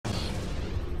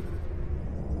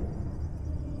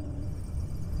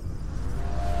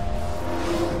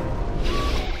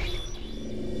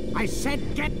I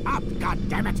said get up,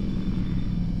 goddammit!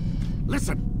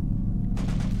 Listen.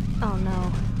 Oh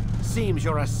no. Seems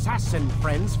your assassin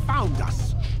friends found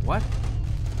us. What?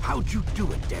 How'd you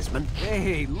do it, Desmond?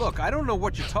 Hey, look, I don't know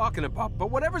what you're talking about,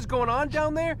 but whatever's going on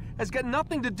down there has got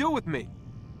nothing to do with me.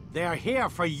 They're here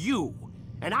for you,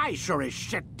 and I sure as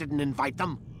shit didn't invite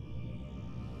them.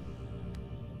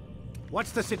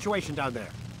 What's the situation down there?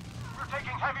 We're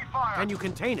taking heavy fire. Can you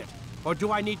contain it? Or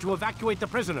do I need to evacuate the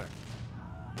prisoner?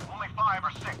 Only 5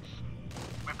 or 6.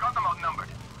 We've got them outnumbered.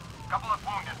 A couple of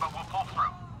wounded, but we'll pull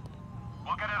through.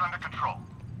 We'll get it under control.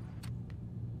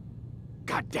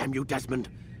 God damn you, Desmond.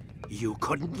 You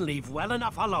couldn't leave well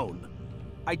enough alone.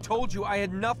 I told you I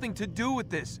had nothing to do with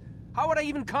this. How would I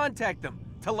even contact them?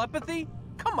 Telepathy?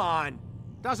 Come on.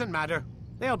 Doesn't matter.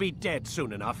 They'll be dead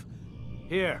soon enough.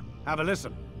 Here, have a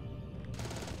listen.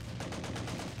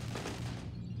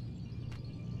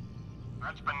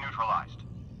 That's been neutralized.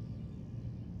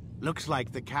 Looks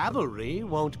like the cavalry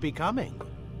won't be coming.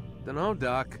 Dunno,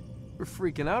 Doc. We're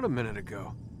freaking out a minute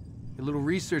ago. Your little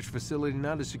research facility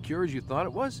not as secure as you thought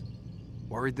it was?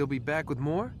 Worried they'll be back with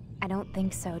more? I don't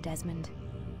think so, Desmond.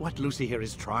 What Lucy here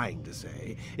is trying to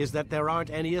say is that there aren't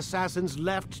any assassins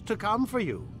left to come for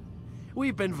you.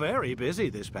 We've been very busy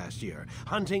this past year,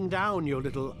 hunting down your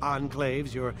little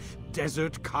enclaves, your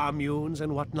desert communes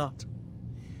and whatnot.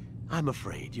 I'm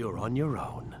afraid you're on your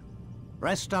own.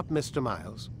 Rest up, Mr.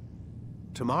 Miles.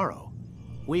 Tomorrow,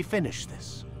 we finish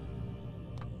this.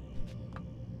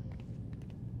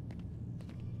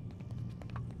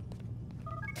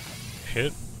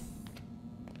 Shit.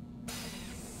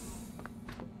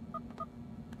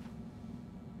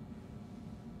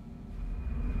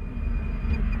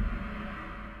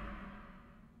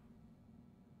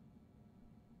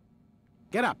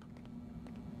 Get up.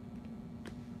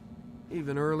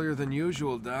 Even earlier than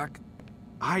usual, Doc.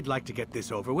 I'd like to get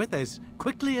this over with as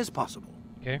quickly as possible.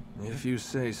 Okay. If you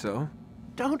say so.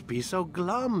 Don't be so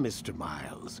glum, Mr.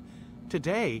 Miles.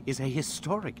 Today is a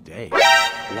historic day.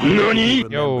 Yo,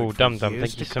 Remembered for Dum Dum,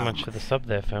 years thank you to so much come. for the sub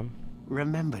there, fam.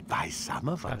 Remembered by some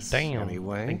of God us, damn.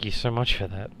 anyway. Thank you so much for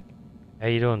that. How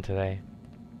you doing today?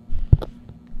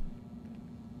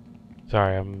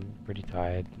 Sorry, I'm pretty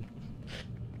tired.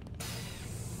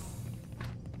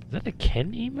 Is that a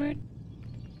Ken emote?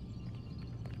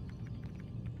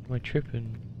 Am I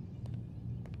tripping?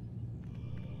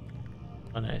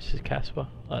 Oh no, this is Casper.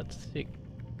 Oh, that's sick.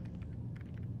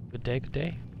 Good day, good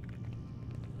day.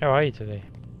 How are you today,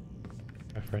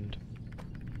 my friend?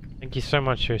 Thank you so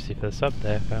much, seriously, for the sub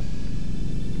there, fam.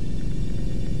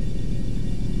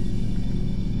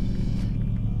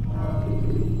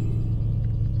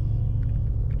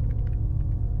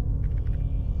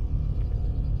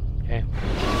 Okay,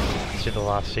 let's do the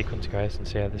last sequence, guys, and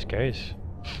see how this goes.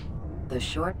 The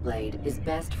short blade is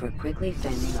best for quickly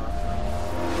fending off.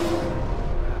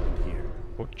 What happened here?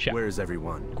 Gotcha. Where's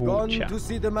everyone? Gone Gotcha. to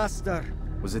see the master.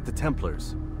 Was it the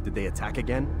Templars? Did they attack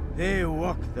again? They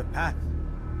walk the path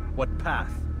What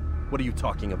path? What are you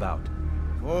talking about?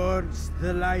 towards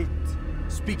the light.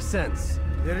 Speak sense.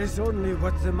 There is only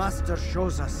what the master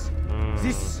shows us.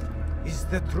 This is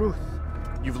the truth.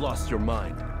 You've lost your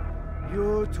mind.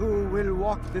 You too will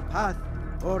walk the path,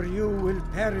 or you will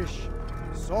perish.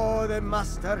 So the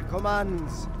master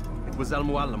commands. It was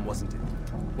Al-Mualim, wasn't it?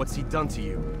 What's he done to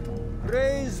you?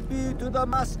 Praise be to the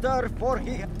master, for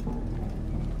he...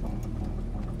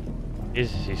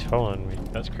 Jesus, he's following me.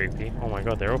 That's creepy. Oh my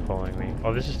god, they're all following me.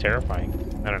 Oh, this is terrifying.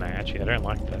 I don't know, actually, I don't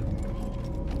like that.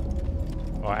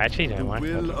 Oh, I actually don't like that.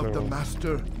 The will of the Ooh.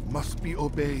 master must be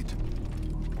obeyed.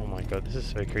 Oh my god, this is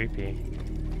so creepy.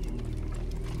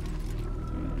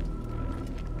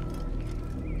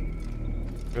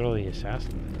 Look at all the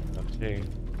assassins and stuff too.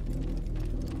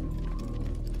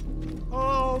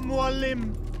 Oh,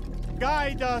 Mualim,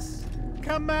 guide us,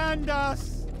 command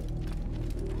us.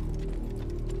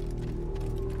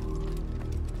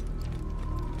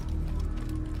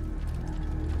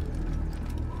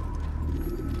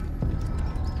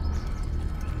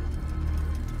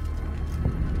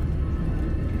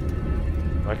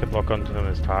 I could lock onto them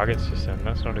as targets just then.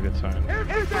 That's not a good sign.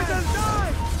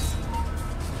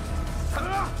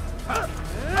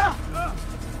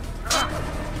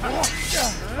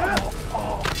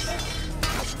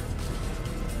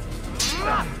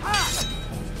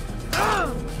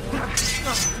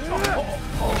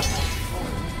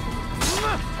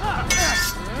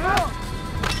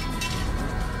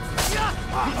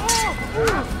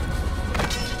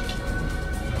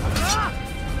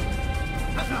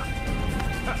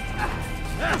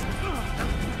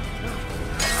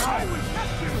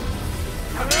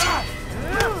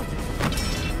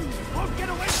 Won't get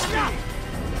away from me!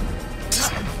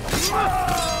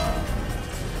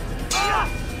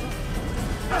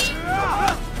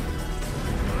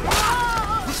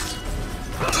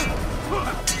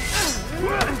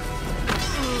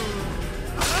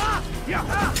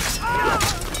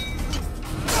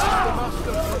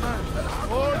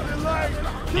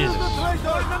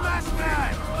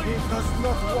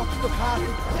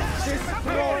 path.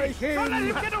 Destroy him. Don't let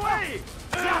him get away!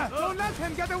 Don't let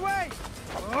him get away.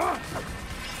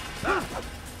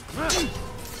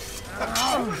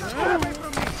 Away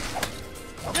from me.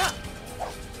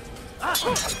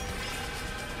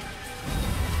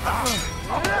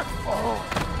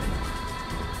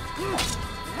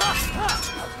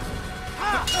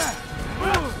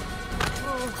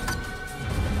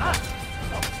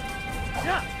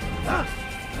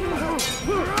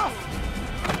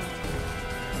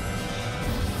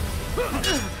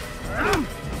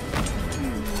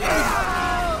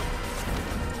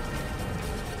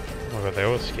 Oh god, they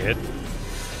all scared.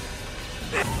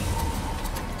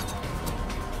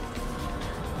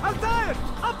 Altair,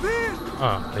 up here.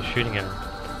 Oh, they're shooting at him.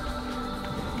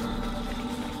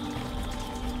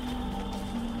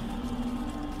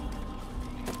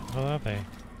 What are they?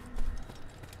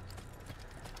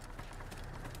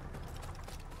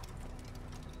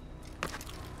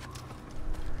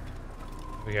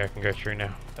 I can go through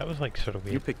now. That was like sort of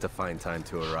weird. You picked a fine time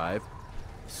to arrive.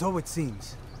 So it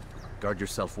seems. Guard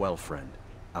yourself well, friend.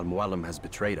 Al-Mualim has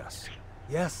betrayed us.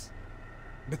 Yes.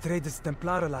 Betrayed his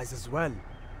Templar allies as well.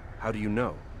 How do you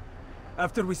know?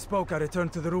 After we spoke, I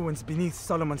returned to the ruins beneath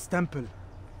Solomon's temple.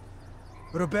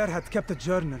 Robert had kept a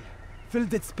journal,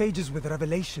 filled its pages with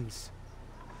revelations.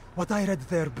 What I read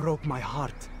there broke my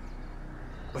heart.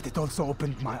 But it also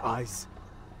opened my eyes.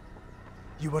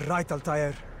 You were right,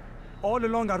 Altair. All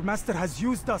along, our master has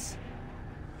used us.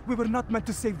 We were not meant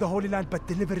to save the Holy Land, but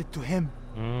deliver it to him.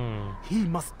 He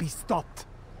must be stopped.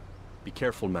 Be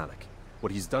careful, Malik.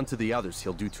 What he's done to the others,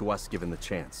 he'll do to us given the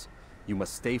chance. You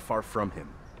must stay far from him.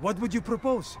 What would you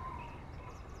propose?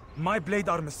 My blade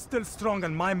arm is still strong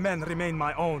and my men remain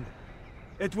my own.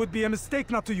 It would be a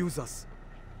mistake not to use us.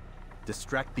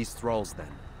 Distract these thralls,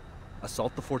 then.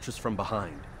 Assault the fortress from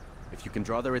behind. If you can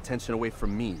draw their attention away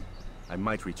from me, I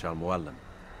might reach Al-Mualim.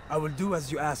 I will do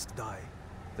as you ask, Dai.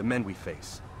 The men we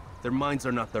face, their minds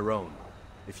are not their own.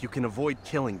 If you can avoid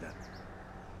killing them.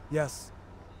 Yes.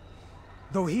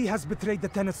 Though he has betrayed the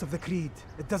tenets of the Creed,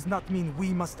 it does not mean we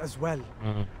must as well.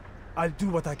 I'll do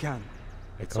what I can.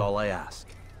 It's all I ask.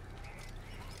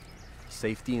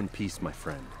 Safety and peace, my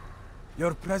friend.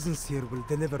 Your presence here will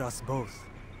deliver us both.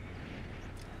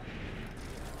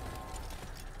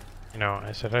 You know,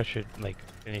 I said I should like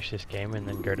finish this game and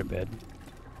then go to bed,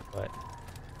 but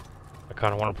I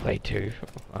kind of want to play 2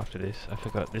 after this. I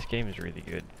forgot this game is really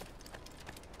good.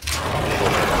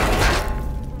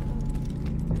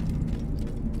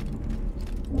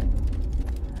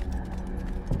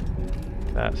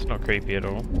 That's not creepy at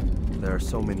all. There are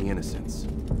so many innocents.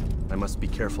 I must be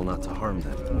careful not to harm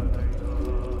them.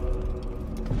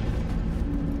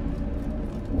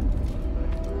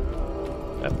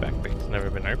 That back bit's never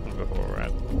been opened before,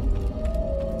 right?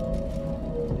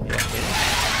 Yeah.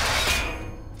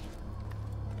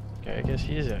 Okay, I guess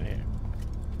he is out here.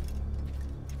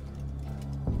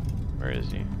 Where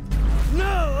is he?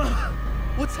 No!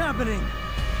 What's happening?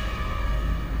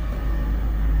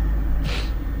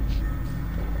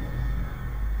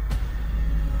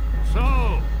 So,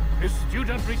 a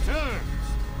student returns.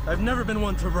 I've never been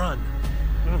one to run.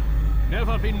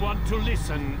 Never been one to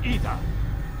listen either.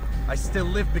 I still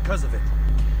live because of it.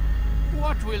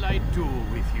 What will I do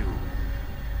with you?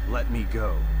 Let me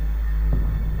go.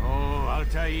 Oh,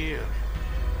 Altair.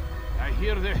 I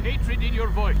hear the hatred in your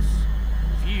voice.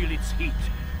 Feel its heat.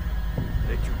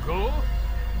 Let you go?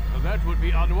 That would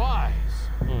be unwise.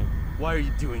 Why are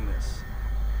you doing this?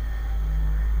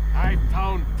 I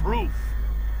found proof.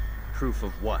 Proof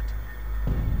of what?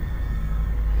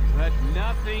 That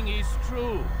nothing is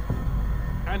true.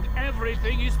 And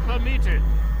everything is permitted.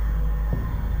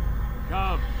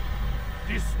 Come.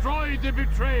 Destroy the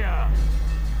betrayer.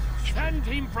 Send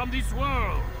him from this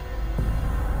world.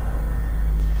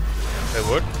 They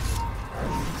would?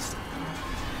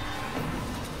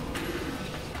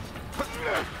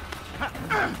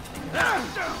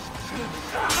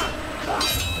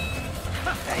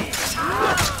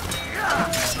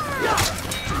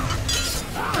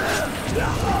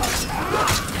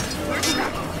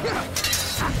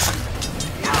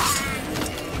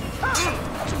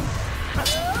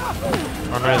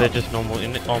 Oh no, they're just normal.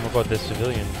 Oh my god, they're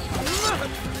civilians.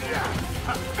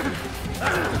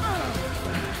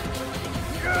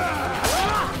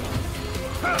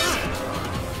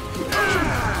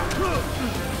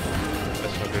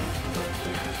 That's not good.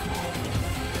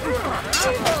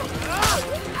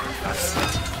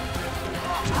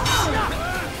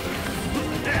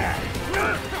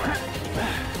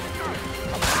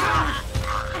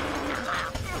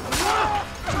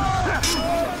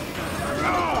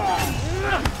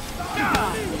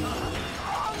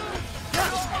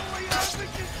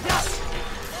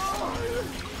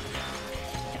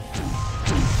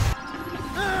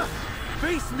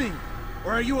 Face me!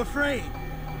 Or are you afraid?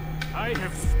 I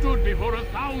have stood before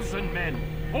 1,000 men,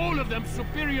 all of them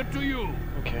superior to you,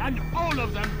 and all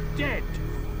of them dead,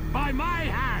 by my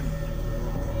hand.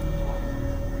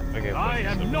 Okay, I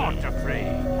am not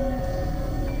afraid.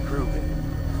 Prove it.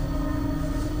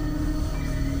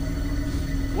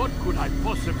 What could I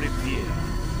possibly fear?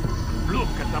 Look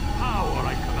at the power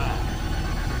I command.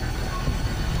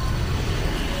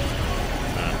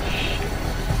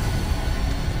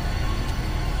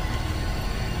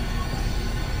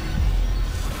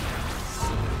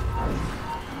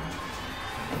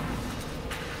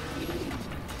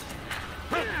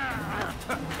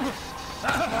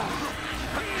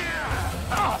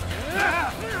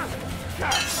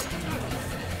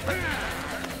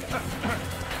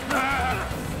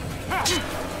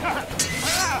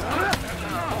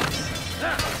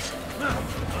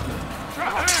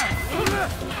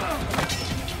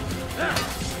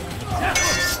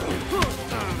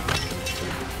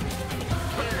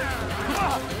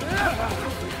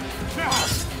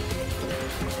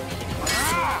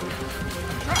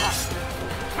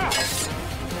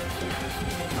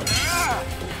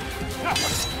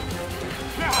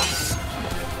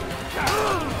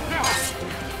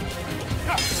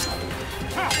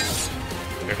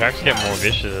 The attacks get more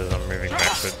vicious as I'm moving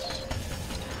backwards.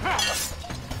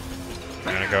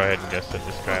 I'm gonna go ahead and guess that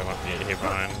this guy might be here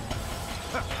behind.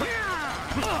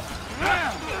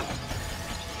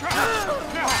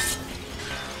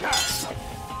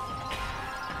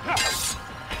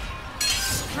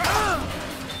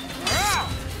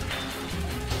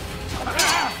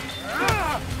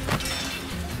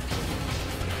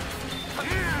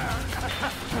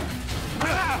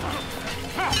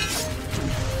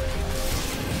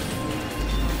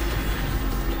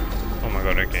 Oh my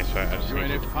god, okay, so I just You need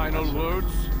any to final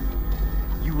words?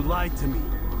 You lied to me.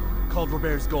 Called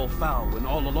Robert's goal foul when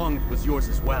all along it was yours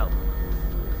as well.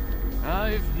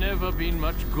 I've never been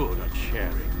much good at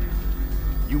sharing.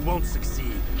 You won't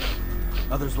succeed.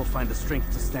 Others will find the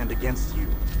strength to stand against you.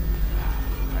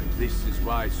 And this is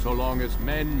why, so long as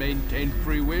men maintain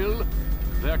free will,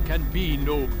 there can be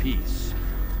no peace.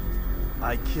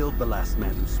 I killed the last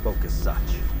man who spoke as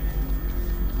such.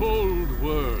 Bold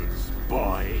words,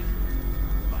 boy.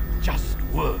 But just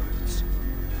words.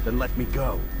 Then let me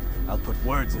go. I'll put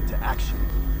words into action.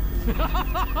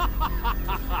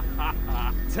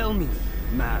 Tell me,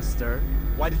 Master,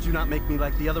 why did you not make me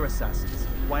like the other assassins?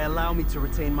 Why allow me to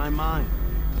retain my mind?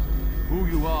 Who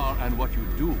you are and what you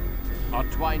do are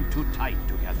twined too tight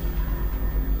together.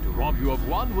 To rob you of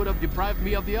one would have deprived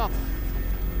me of the other.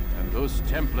 And those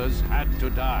Templars had to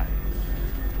die.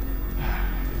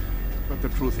 But the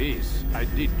truth is, I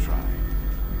did try.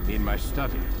 In my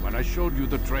study, when I showed you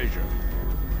the treasure.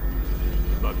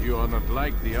 But you are not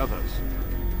like the others.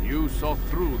 You saw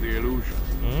through the illusion.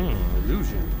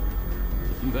 Illusion?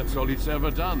 That's all it's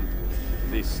ever done.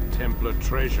 This Templar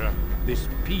treasure, this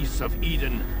piece of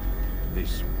Eden,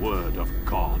 this word of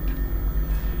God.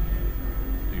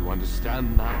 Do you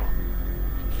understand now?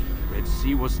 The Red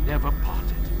Sea was never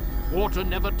parted. Water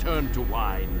never turned to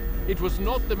wine. It was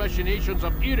not the machinations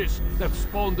of Iris that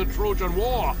spawned the Trojan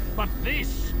War, but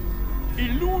this!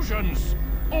 Illusions!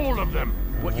 All of them!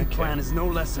 What you plan is no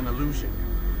less an illusion.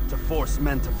 To force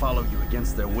men to follow you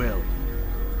against their will.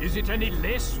 Is it any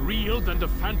less real than the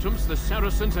phantoms the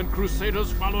Saracens and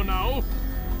Crusaders follow now?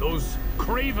 Those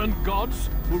craven gods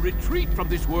who retreat from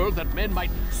this world that men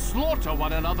might slaughter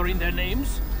one another in their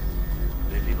names?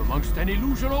 They live amongst an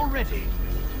illusion already.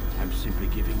 I'm simply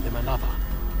giving them another.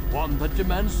 One that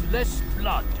demands less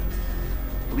blood.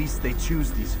 At least they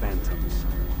choose these phantoms.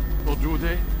 Or do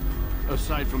they?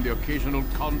 Aside from the occasional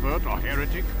convert or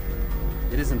heretic?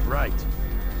 It isn't right.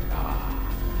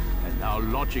 And now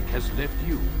logic has left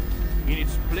you. In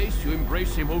its place, you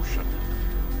embrace emotion.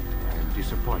 I am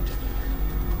disappointed.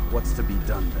 What's to be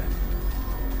done then?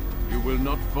 You will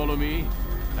not follow me,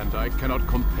 and I cannot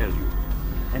compel you.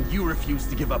 And you refuse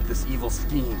to give up this evil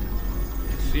scheme.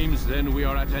 It seems then we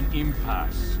are at an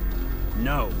impasse.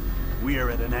 No, we are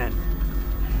at an end.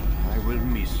 I will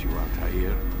miss you,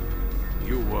 Altair.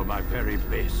 You were my very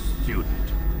best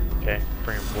student. Okay,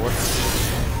 bring him forward.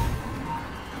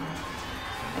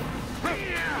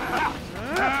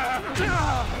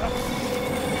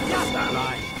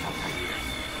 Blind, Altair.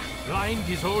 Blind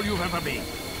is all you've ever been.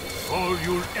 All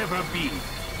you'll ever be.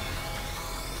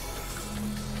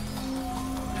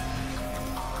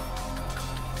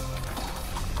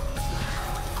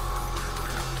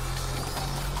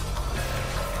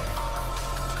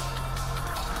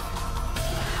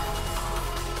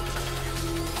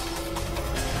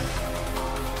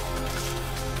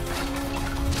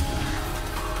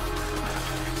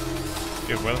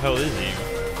 Dude, where the hell is he?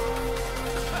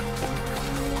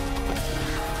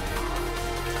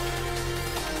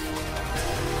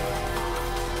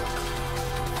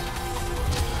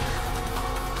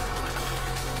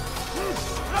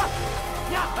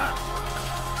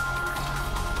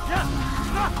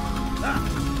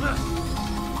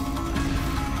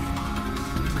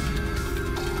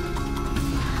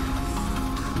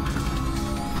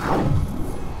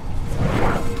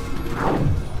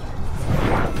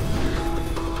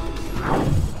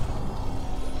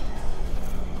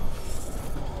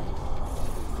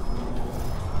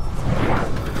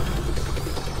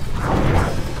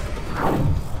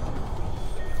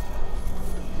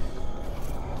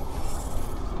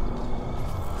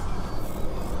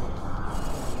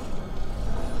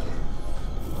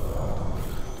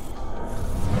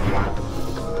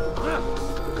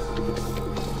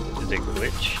 Is it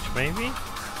glitched, maybe?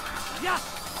 Yeah.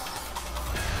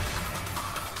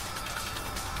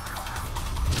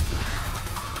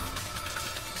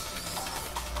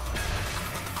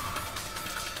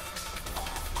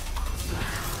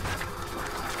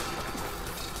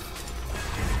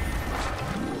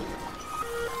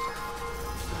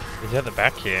 He's at the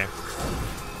back here.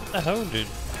 What the hell, dude?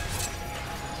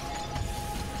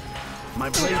 My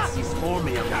blade ceased for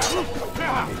me.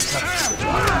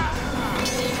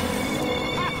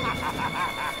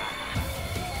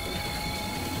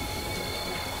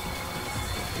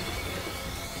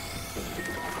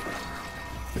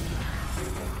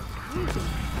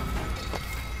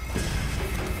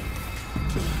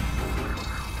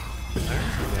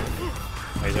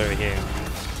 Oh, he's over here.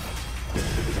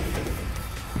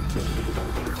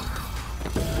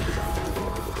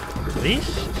 Are these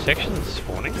sections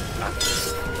spawning?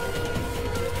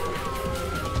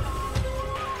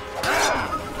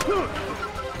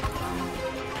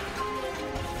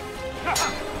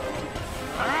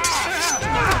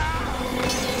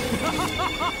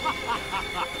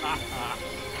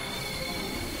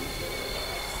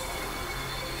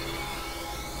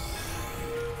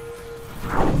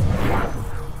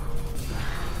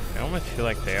 I almost feel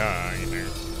like they are, you know.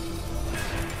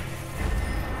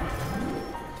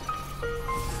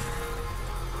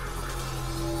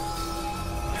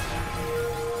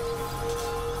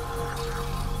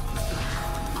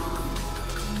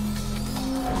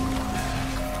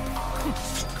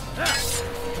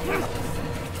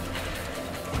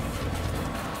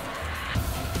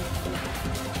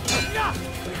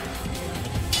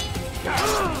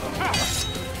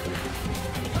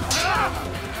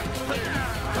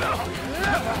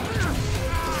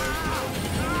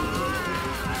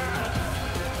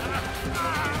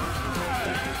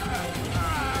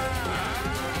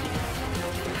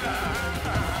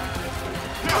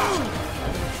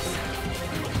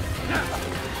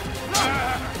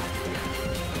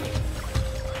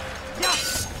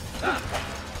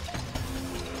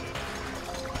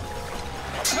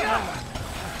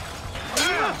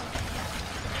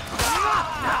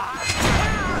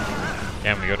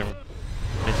 Damn, we got him.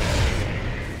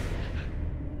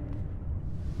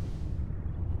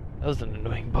 That was an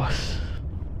annoying boss.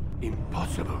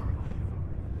 Impossible.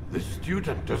 The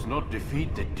student does not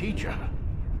defeat the teacher.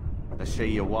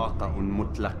 الشيء واقع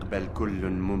مطلق بل كل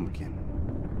ممكن.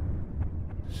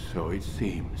 So it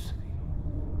seems.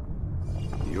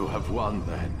 You have won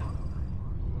then.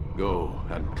 Go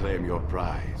and claim your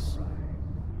prize.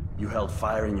 You held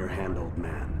fire in your hand, old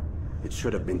man. It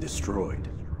should have been destroyed.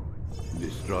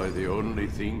 Destroy the only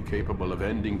thing capable of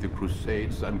ending the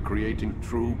Crusades and creating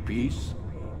true peace?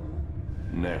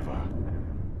 Never.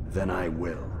 Then I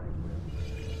will.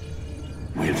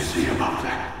 We'll see about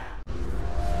that.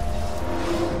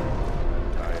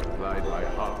 I applied my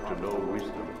heart to know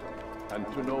wisdom, and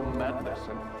to know madness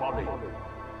and folly.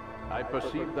 I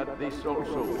perceived that this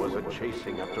also was a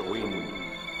chasing after wind.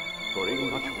 For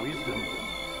in much wisdom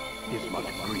is much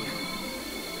grief.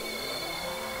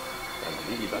 And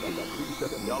he that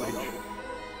increaseth knowledge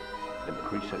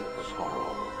increaseth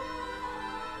sorrow.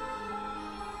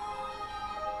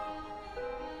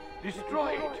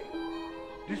 Destroy it!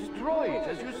 Destroy it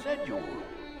as you said you would.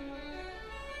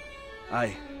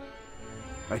 I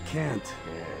can't.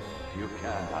 Yes, you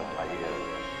can, Altair.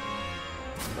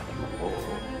 But you won't.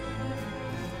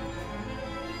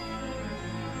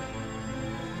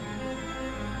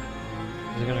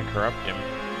 Is it gonna corrupt him?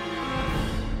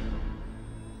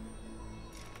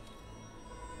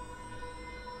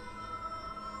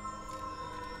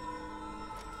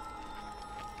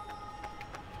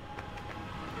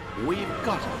 We've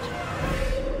got it.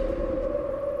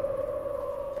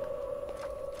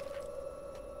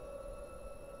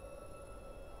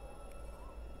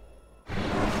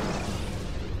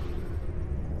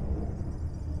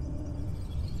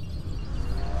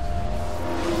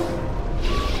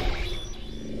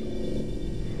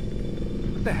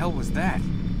 What the hell was that?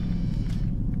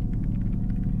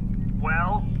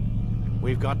 Well?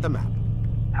 We've got the map.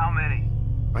 How many?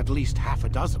 At least half a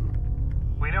dozen.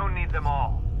 We don't need them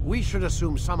all. We should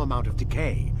assume some amount of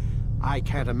decay. I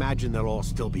can't imagine they'll all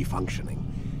still be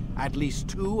functioning. At least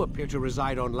 2 appear to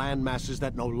reside on land masses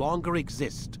that no longer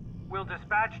exist. We'll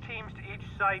dispatch teams to each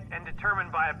site and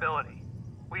determine viability.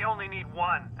 We only need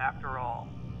 1, after all.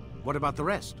 What about the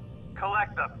rest?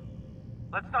 Collect them.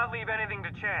 Let's not leave anything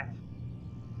to chance.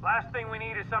 Last thing we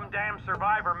need is some damn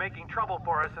survivor making trouble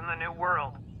for us in the new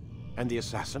world. And the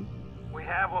assassin? We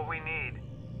have what we need.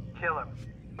 Kill him.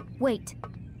 Wait.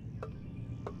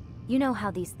 You know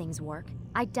how these things work.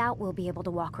 I doubt we'll be able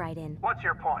to walk right in. What's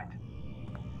your point?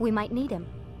 We might need him.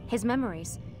 His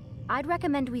memories. I'd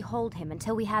recommend we hold him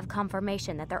until we have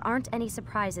confirmation that there aren't any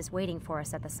surprises waiting for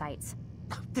us at the sites.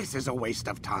 This is a waste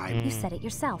of time. You said it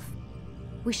yourself.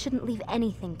 We shouldn't leave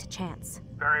anything to chance.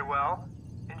 Very well.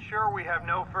 Ensure we have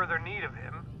no further need of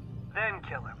him, then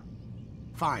kill him.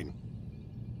 Fine.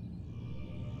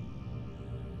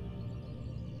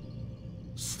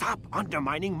 Stop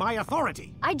undermining my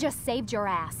authority! I just saved your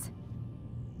ass.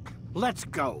 Let's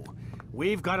go.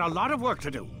 We've got a lot of work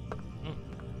to do.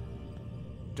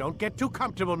 Don't get too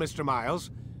comfortable, Mr.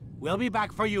 Miles. We'll be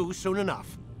back for you soon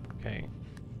enough. Okay.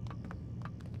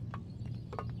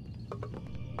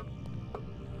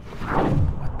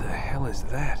 What the hell is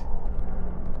that?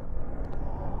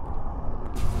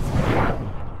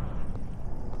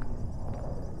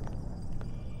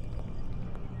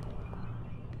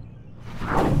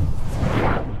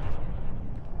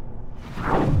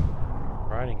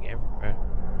 Writing everywhere.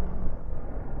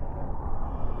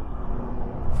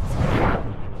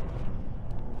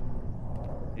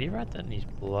 Did he write that in his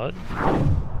blood?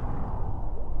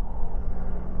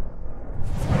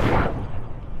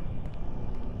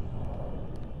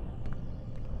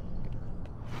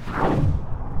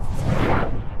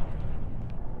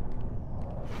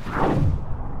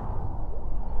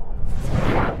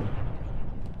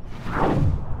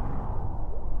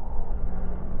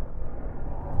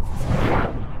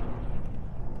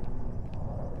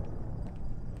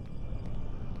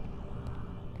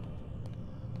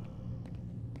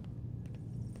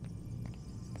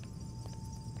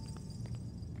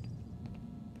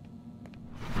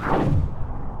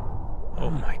 Oh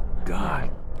my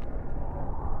god.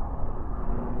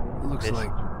 Looks This-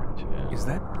 like... Is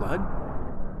that blood?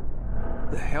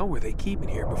 The hell were they keeping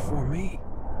here before me?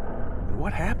 And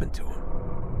what happened to him?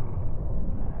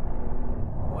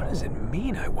 What does it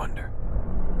mean, I wonder?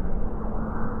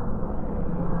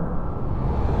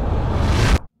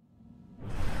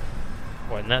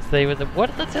 What, and that's the with the what?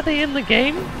 That's how they end the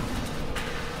game?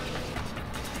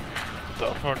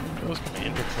 The fuck? That was gonna be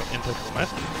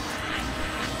interconnected.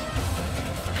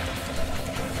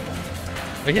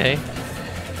 Okay.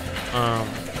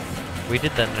 We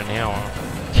did that in an hour.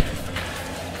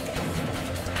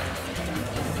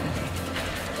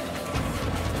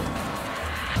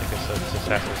 I guess that's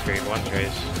Assassin's Creed 1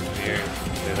 guys.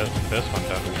 Yeah, that's the first one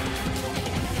done.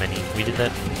 We did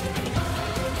that in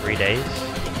 3 days.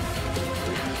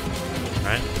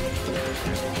 Right?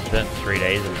 Did that in 3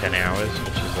 days and 10 hours,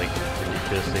 which is like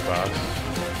ridiculously fast.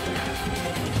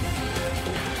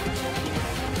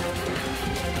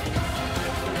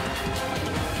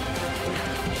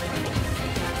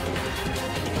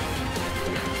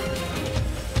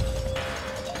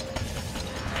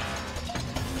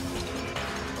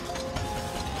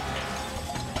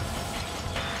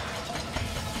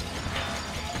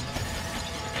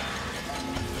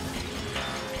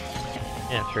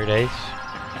 Yeah, 3 days.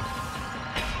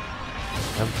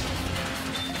 Not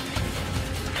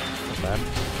bad.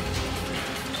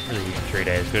 Really even 3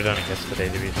 days. Could have done it yesterday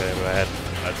to be fair, but I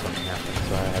had something happen,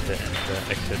 so I had to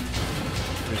exit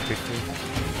too quickly.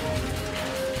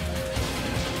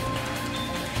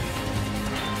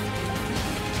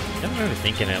 I'm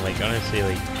overthinking it, like honestly,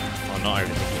 like, well, not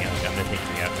overthinking it, like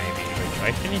underthinking it maybe. Like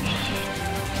I finished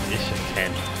this in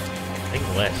 10. I think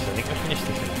less. I think I finished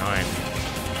this in 9.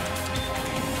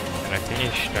 I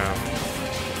finished, I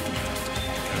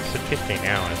said 15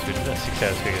 hours, which is about 6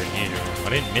 hours quicker than usual. I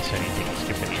didn't miss anything or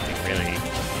skip anything really.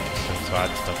 Some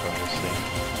side stuff obviously.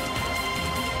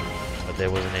 But there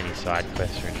wasn't any side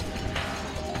quests or anything.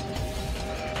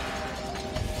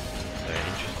 So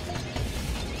interesting.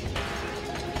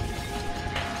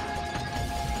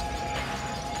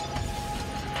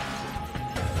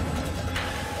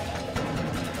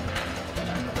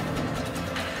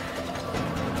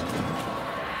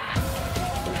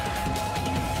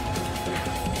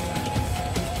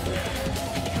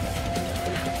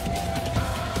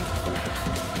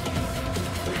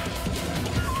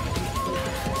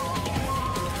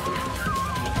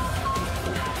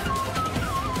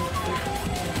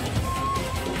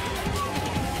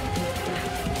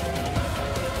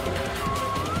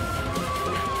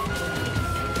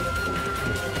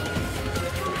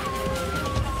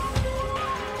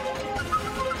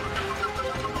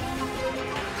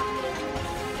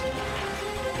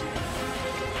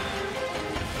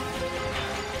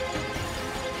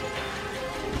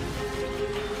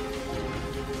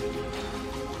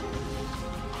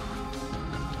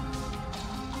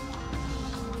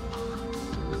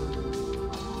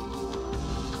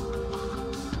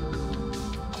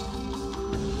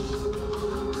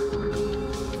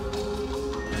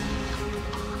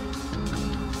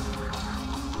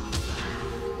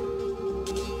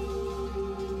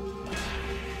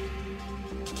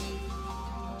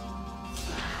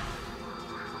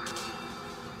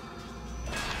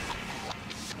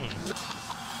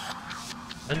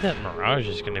 heard that Mirage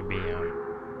is going to be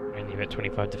only about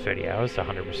 25 to 30 hours to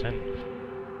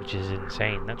 100%, which is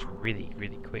insane. That's really,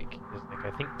 really quick. 'Cause, like,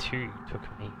 I think 2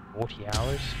 took me 40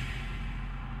 hours.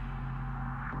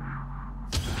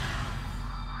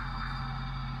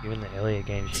 Even the earlier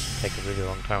games used to take a really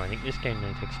long time. I think this game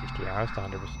only takes 50 hours to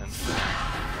 100%.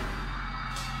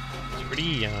 It's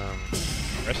pretty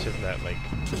impressive that, like,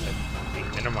 they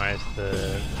minimize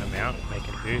the amount they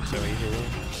can do so easily.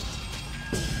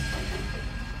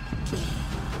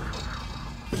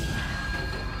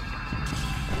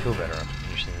 I feel better after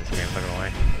finishing this game, not gonna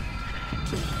lie.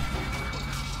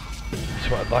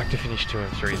 So I'd like to finish 2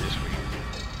 and 3 this week.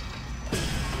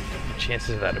 The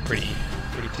chances of that are pretty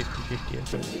 50-50, I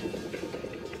think.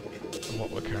 From what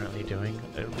we're currently doing,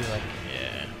 it'll be like,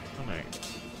 yeah, I don't know.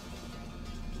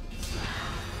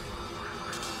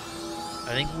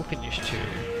 I think we'll finish 2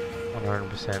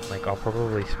 100%. Like, I'll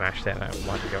probably smash that at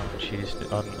one go on Tuesday,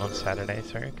 on Saturday,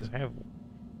 sorry, because I have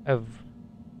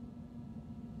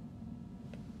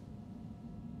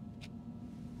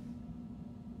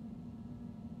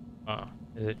oh,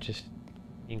 is it just,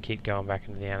 you can keep going back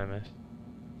into the Animus?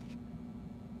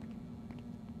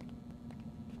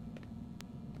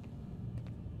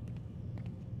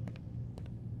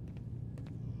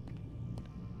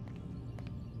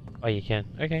 Oh, you can.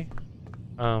 Okay.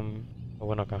 But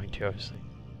we're not going to, obviously.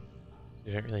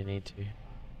 You don't really need to.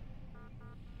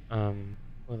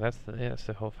 Well, that's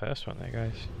the whole first one there,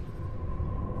 guys.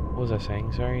 What was I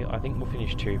saying? Sorry. I think we'll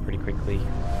finish 2 pretty quickly.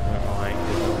 I'm not lying,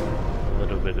 'cause I'm a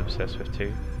little bit obsessed with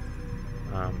 2.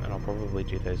 And I'll probably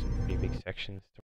do those pretty big sections